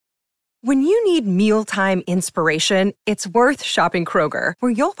When you need mealtime inspiration, it's worth shopping Kroger,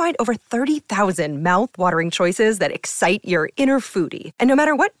 where you'll find over 30,000 mouth-watering choices that excite your inner foodie. And no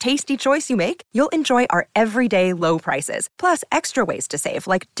matter what tasty choice you make, you'll enjoy our everyday low prices, plus extra ways to save,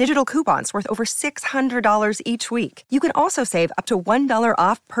 like digital coupons worth over $600 each week. You can also save up to $1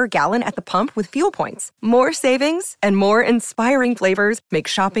 off per gallon at the pump with fuel points. More savings and more inspiring flavors make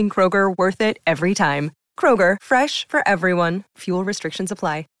shopping Kroger worth it every time. Kroger, fresh for everyone. Fuel restrictions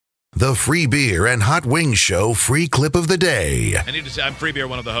apply. The Free Beer and Hot Wings Show free clip of the day. I'm Free Beer,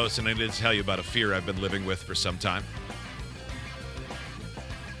 one of the hosts, and I need to tell you about a fear I've been living with for some time.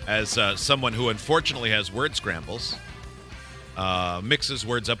 As someone who unfortunately has word scrambles, mixes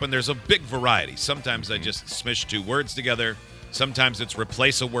words up, and there's a big variety. Sometimes I just smish two words together. Sometimes it's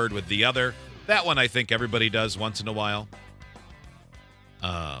replace a word with the other. That one I think everybody does once in a while.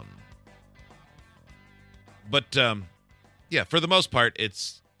 Yeah, for the most part,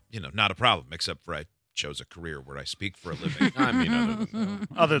 it's not a problem, except for I chose a career where I speak for a living. I mean,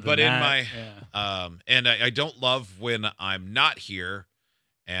 other than that, in my, and I don't love when I'm not here,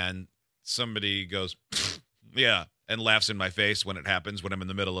 and somebody goes, yeah, and laughs in my face when it happens when I'm in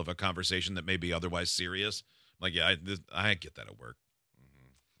the middle of a conversation that may be otherwise serious. I'm like, yeah, I get that at work.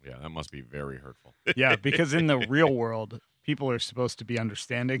 Yeah, that must be very hurtful. Yeah, because in the real world, people are supposed to be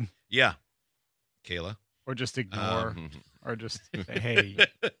understanding. Yeah, Kayla. Or just ignore, or just say, hey,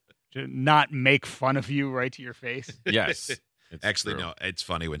 not make fun of you right to your face. Yes. Actually, no, it's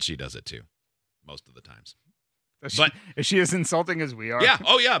funny when she does it too, most of the times. Is she as insulting as we are? Yeah.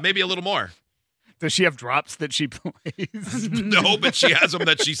 Oh, yeah, maybe a little more. Does she have drops that she plays? No, but she has them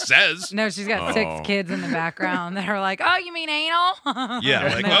that she says. No, she's got 6 kids in the background that are like, oh, you mean anal? Yeah.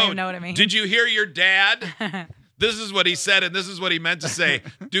 Like, they don't even know what it means. Did you hear your dad? This is what he said, and this is what he meant to say.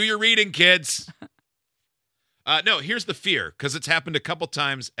 Do your reading, kids. No, here's the fear, because it's happened a couple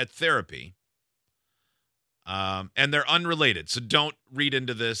times at therapy, and they're unrelated, so don't read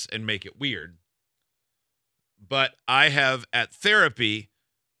into this and make it weird. But I have, at therapy,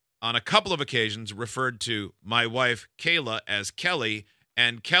 on a couple of occasions, referred to my wife, Kayla, as Kelly,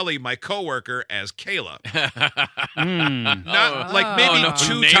 and Kelly, my coworker, as Kayla. Maybe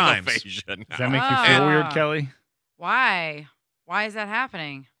 2 times. Does that make you feel weird, Kelly? Why? Why is that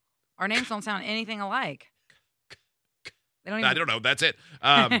happening? Our names don't sound anything alike. I don't know. That's it.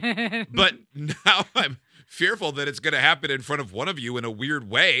 But now I'm fearful that it's going to happen in front of one of you in a weird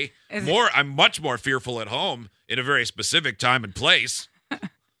way. I'm much more fearful at home in a very specific time and place.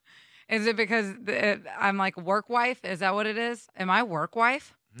 Is it because I'm like work wife? Is that what it is? Am I work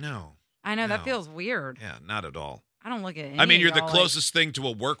wife? No. I know, that feels weird. Yeah, not at all. I don't look at any I mean, you're of the y'all closest thing to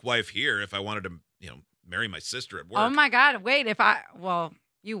a work wife here if I wanted to, marry my sister at work. Oh, my God. Wait,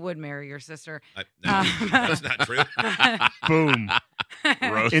 you would marry your sister. That's not true. Boom.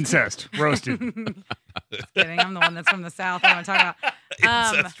 Incest. Roasted. Just kidding. I'm the one that's from the South. I want to talk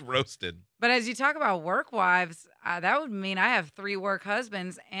about. Incest roasted. But as you talk about work wives, that would mean I have 3 work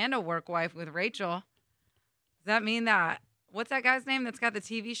husbands and a work wife with Rachel. Does that mean that, what's that guy's name that's got the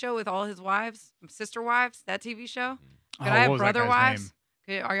TV show with all his wives, sister wives, that TV show? Could I have brother wives?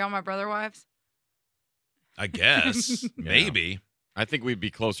 Are y'all my brother wives? I guess. Maybe. I think we'd be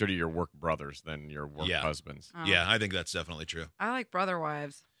closer to your work brothers than your work husbands. Oh. Yeah, I think that's definitely true. I like brother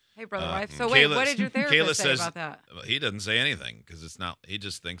wives. Hey, brother wife. So wait, what did your therapist say about that? He doesn't say anything because it's not. He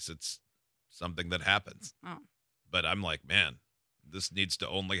just thinks it's something that happens. Oh. But I'm like, man, this needs to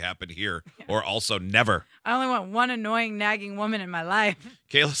only happen here or also never. I only want one annoying, nagging woman in my life.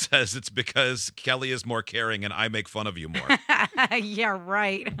 Kayla says it's because Kelly is more caring and I make fun of you more. Yeah,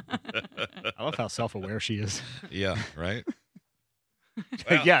 right. I love how self-aware she is. Yeah, right?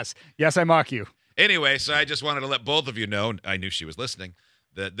 Well, yes, I mock you. Anyway, so I just wanted to let both of you know, I knew she was listening,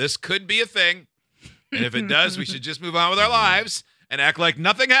 that this could be a thing. And if it does, we should just move on with our lives and act like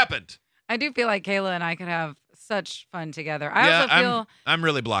nothing happened. I do feel like Kayla and I could have such fun together. I'm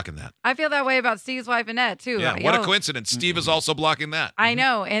really blocking that. I feel that way about Steve's wife, Annette, too. Yeah, what a coincidence. Steve is also blocking that. I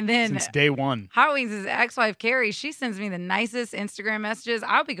know. And then since day one. Hot Wings' ex-wife, Carrie, she sends me the nicest Instagram messages.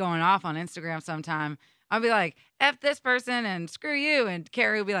 I'll be going off on Instagram sometime. I'll be like, F this person and screw you. And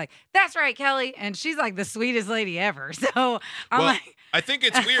Carrie will be like, that's right, Kelly. And she's like the sweetest lady ever. So I'm like. I think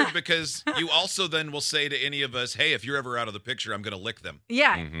it's weird because you also then will say to any of us, hey, if you're ever out of the picture, I'm going to lick them.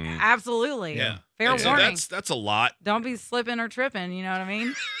 Yeah, absolutely. Yeah. Fair warning. That's a lot. Don't be slipping or tripping, you know what I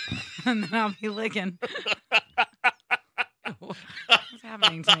mean? And then I'll be licking. What's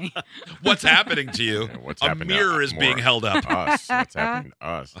happening to me? What's happening to you? A mirror is being held up. What's happening to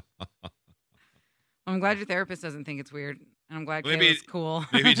us? I'm glad your therapist doesn't think it's weird. And I'm glad Kayla's cool.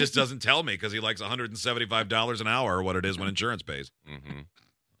 Maybe he just doesn't tell me because he likes $175 an hour or what it is when insurance pays. Mm-hmm.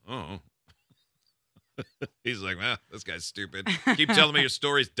 Oh. He's like, well, this guy's stupid. Keep telling me your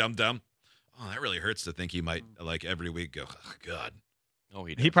stories, dum-dum. Oh, that really hurts to think he might, like, every week go, oh, God. Oh,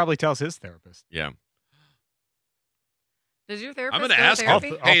 he does. He probably tells his therapist. Yeah. Does your therapist I'm going to go ask him,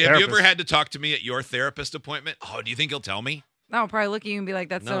 therapy? hey, have you ever therapists. had to talk to me at your therapist appointment? Oh, do you think he'll tell me? No, I'll probably look at you and be like,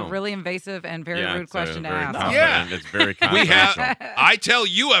 that's No. a really invasive and very Yeah, rude it's question to very ask. confident. Yeah. It's very We confidential. have. I tell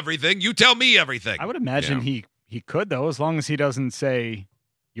you everything. You tell me everything. I would imagine he could, though, as long as he doesn't say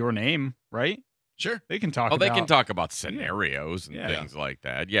your name, right? Sure. They can talk Oh, about... they can talk about scenarios and Yeah. things like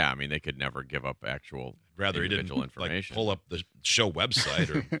that. Yeah, I mean, they could never give up actual Rather he didn't individual like, information. pull up the show website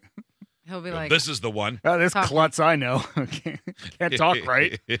or He'll be go, like, this is the one. Oh, this Talk- klutz I know. Can't talk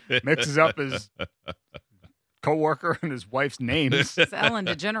right. Mixes up his coworker and his wife's names. this Ellen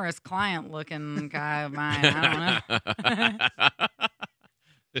DeGeneres client looking guy of mine. I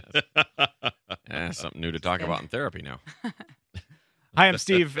don't know. Yeah, something new to talk about in therapy now. Hi, I'm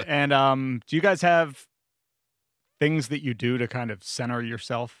Steve. And do you guys have things that you do to kind of center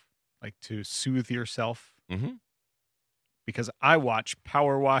yourself, like to soothe yourself? Mm-hmm. Because I watch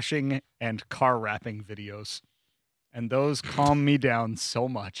power washing and car wrapping videos, and those calm me down so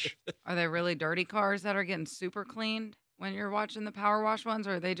much. Are they really dirty cars that are getting super cleaned when you're watching the power wash ones,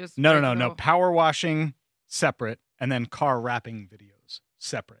 or are they just No. regular- Power washing separate, and then car wrapping videos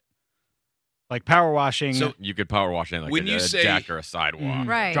separate. Like power washing, So- You could power wash in like When a you say- deck or a sidewalk.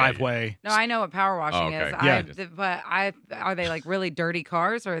 Right. driveway. No, I know what power washing Oh, okay. is. Yeah. But are they like really dirty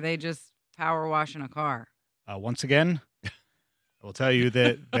cars, or are they just power washing a car? Once again, I will tell you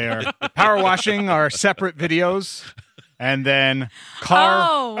that their power washing are separate videos, and then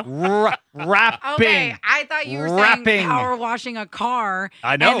car wrapping. Okay, I thought you were Wrapping. saying power washing a car.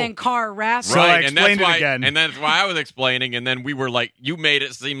 I know. And then car wrapping. So I Right, and that's explained it why, again. and that's why I was explaining, and then we were like, you made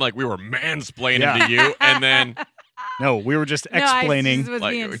it seem like we were mansplaining Yeah. to you, and then No, we were just No, I explaining just was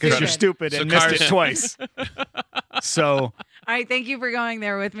like, being because you're stupid So and missed cars- it twice. So, All right, thank you for going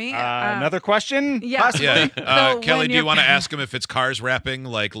there with me. another question? yeah. Possibly? Yeah. So Kelly, when do you you're- want to ask him if it's cars rapping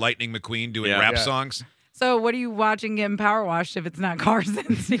like Lightning McQueen doing Yeah. rap Yeah. songs? So what are you watching getting power washed if it's not cars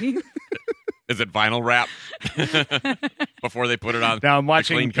and Steve? is it vinyl wrap before they put it on? Now I'm the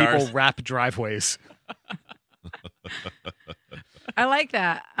watching clean people cars? wrap driveways. I like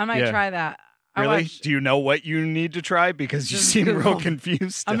that. I might Yeah. try that. I Really? watch- Do you know what you need to try? Because you Just seem real Google.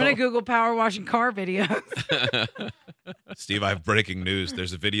 confused. I'm going to still. Google power washing car videos. Steve, I have breaking news.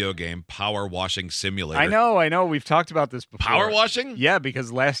 There's a video game, Power Washing Simulator. I know. We've talked about this before. Power washing? Yeah,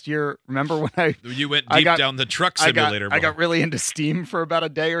 because last year, remember when I You went I deep got- down the truck I simulator. got really into Steam for about a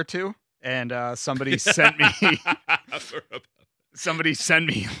day or two, and somebody sent me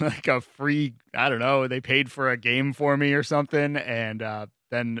like a free, I don't know, they paid for a game for me or something, and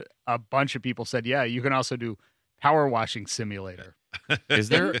then a bunch of people said, yeah, you can also do Power Washing Simulator. Is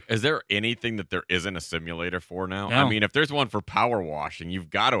there anything that there isn't a simulator for now? No. I mean, if there's one for power washing, you've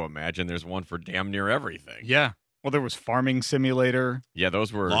got to imagine there's one for damn near everything. Yeah. Well, there was Farming Simulator. Yeah,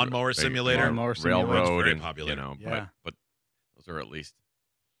 those were Lawnmower simulator. Lawnmower simulator. railroad, Very and popular. you know, Yeah. but those are at least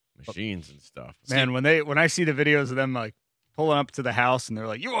machines and stuff. Man, when I see the videos of them like pulling up to the house and they're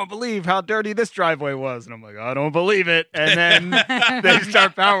like, you won't believe how dirty this driveway was. And I'm like, I don't believe it. And then they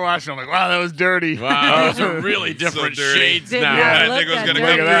start power washing. I'm like, wow, that was dirty. Wow, those are really So different dirty. shades Did now. not Yeah, I look think it was that going to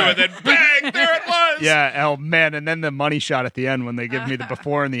dirty. come Look at through, and then bang, there it was. Yeah, oh man, and then the money shot at the end when they give me the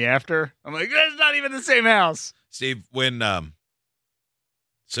before and the after. I'm like, that's not even the same house. Steve, when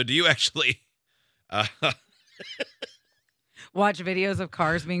so do you actually Watch videos of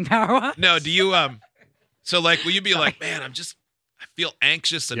cars being power washed. no, do you so like will you be like, man, I feel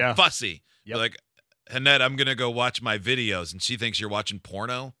anxious and Yeah. fussy. Yep. Like, Annette, I'm gonna go watch my videos, and she thinks you're watching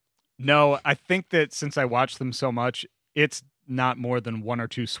porno. No, I think that since I watch them so much, it's not more than 1 or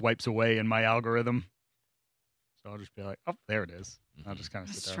 2 swipes away in my algorithm. So I'll just be like, oh, there it is. I'll just kind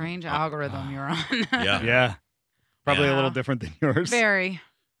of sit there. Strange algorithm you're on. Yeah. Yeah. Probably Yeah. a little different than yours. Very.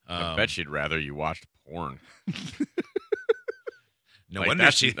 I bet she'd rather you watched porn. No Like, wonder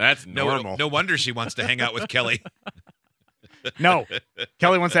that's normal. No wonder she wants to hang out with Kelly. No.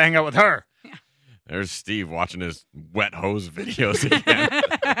 Kelly wants to hang out with her. There's Steve watching his wet hose videos again.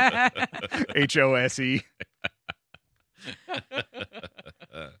 HOSE.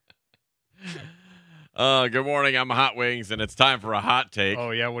 Good morning. I'm Hot Wings, and it's time for a hot take.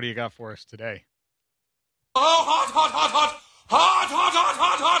 Oh, yeah. What do you got for us today?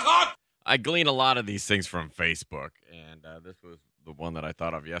 I glean a lot of these things from Facebook, and this was the one that I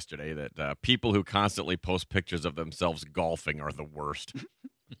thought of yesterday, that people who constantly post pictures of themselves golfing are the worst.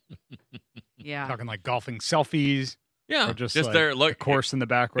 Yeah. Talking like golfing selfies. Yeah, Or just just like there. Look, a course in the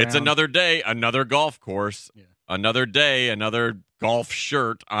background. it's another day, another golf course. Yeah. another day, another golf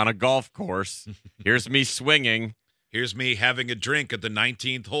shirt on a golf course. Here's me swinging. Here's me having a drink at the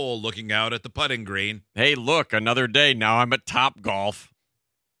 19th hole, looking out at the putting green. Hey, look, another day. Now I'm at Top Golf.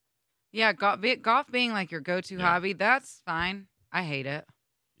 Yeah, golf being like your go-to hobby, that's fine. I hate it.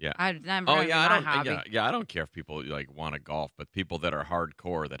 Yeah. I've never Oh my yeah, hobby. I don't care if people like want to golf, but people that are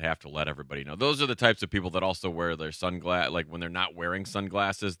hardcore that have to let everybody know. Those are the types of people that also wear their sunglasses. Like when they're not wearing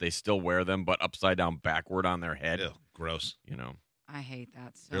sunglasses, they still wear them, but upside down, backward on their head. Ew, gross. You know, I hate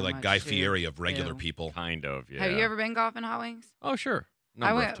that so They're like much, Guy too. Fieri of regular Ew. people. kind of. Yeah. Have you ever been golfing Hot Wings? Oh sure, I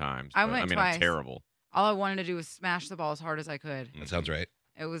number went- of times. I but, went mean, twice. I'm terrible. All I wanted to do was smash the ball as hard as I could. That sounds right.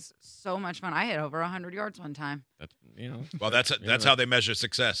 It was so much fun. I hit over 100 yards one time. That's Well, that's how they measure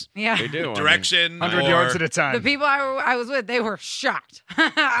success. Yeah. they do. I mean, Direction, 100 or- yards at a The time. people I was with, they were shocked.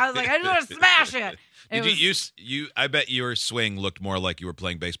 I was like, I just want to smash it. It Did was- you? I bet your swing looked more like you were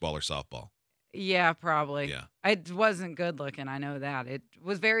playing baseball or softball. Yeah, probably. Yeah. It wasn't good looking. I know that. It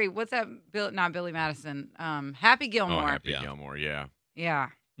was very. What's that? Not Billy Madison. Happy Gilmore. Oh, Happy Yeah. Gilmore. Yeah. Yeah.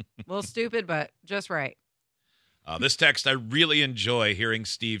 A little stupid, but just right. This text, I really enjoy hearing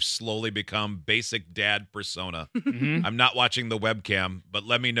Steve slowly become basic dad persona. Mhm. I'm not watching the webcam, but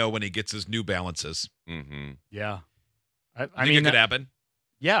let me know when he gets his New Balances. Mm-hmm. Yeah. I Think mean, it could happen?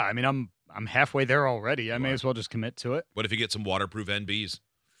 yeah. I mean, I'm halfway there already. I may are. as well just commit to it. What if you get some waterproof NBs?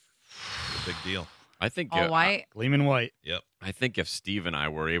 It's a big deal. I think. All white. Gleaming white. Yep. I think if Steve and I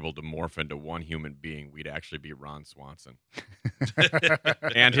were able to morph into one human being, we'd actually be Ron Swanson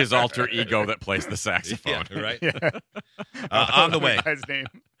and his alter ego that plays the saxophone. Yeah, right? Yeah. On the way. What guy's name?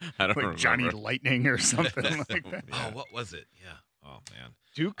 I don't Like remember. Johnny Lightning or something like that. Oh, what was it? Yeah. Oh, man.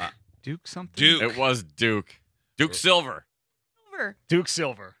 Duke? Duke something? Duke. It was Duke. Duke Silver. Over. Duke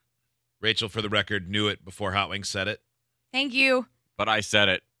Silver. Rachel, for the record, knew it before Hot Wings said it. Thank you. But I said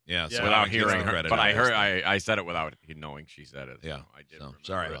it Yeah, so Yeah. without Hot Wings gets hearing the her. credit But on I this heard. thing. I said it without knowing she said it. Yeah. So I did. So, remember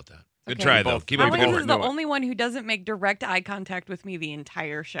sorry it. about that. Good Okay. try, We though. both- Keep we it Hot both Wings going. is the knew it. only one who doesn't make direct eye contact with me the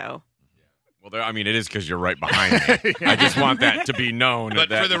entire show. Well, I mean, it is because you're right behind me. I just want that to be known But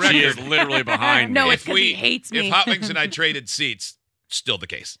that for the she record- is literally behind No, me. it's 'cause he hates me. If Hot Wings and I traded seats, still the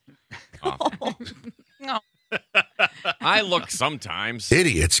case. I look sometimes.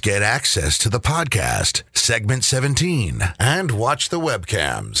 Idiots get access to the podcast, segment 17, and watch the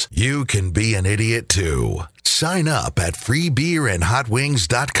webcams. You can be an idiot too. Sign up at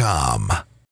freebeerandhotwings.com.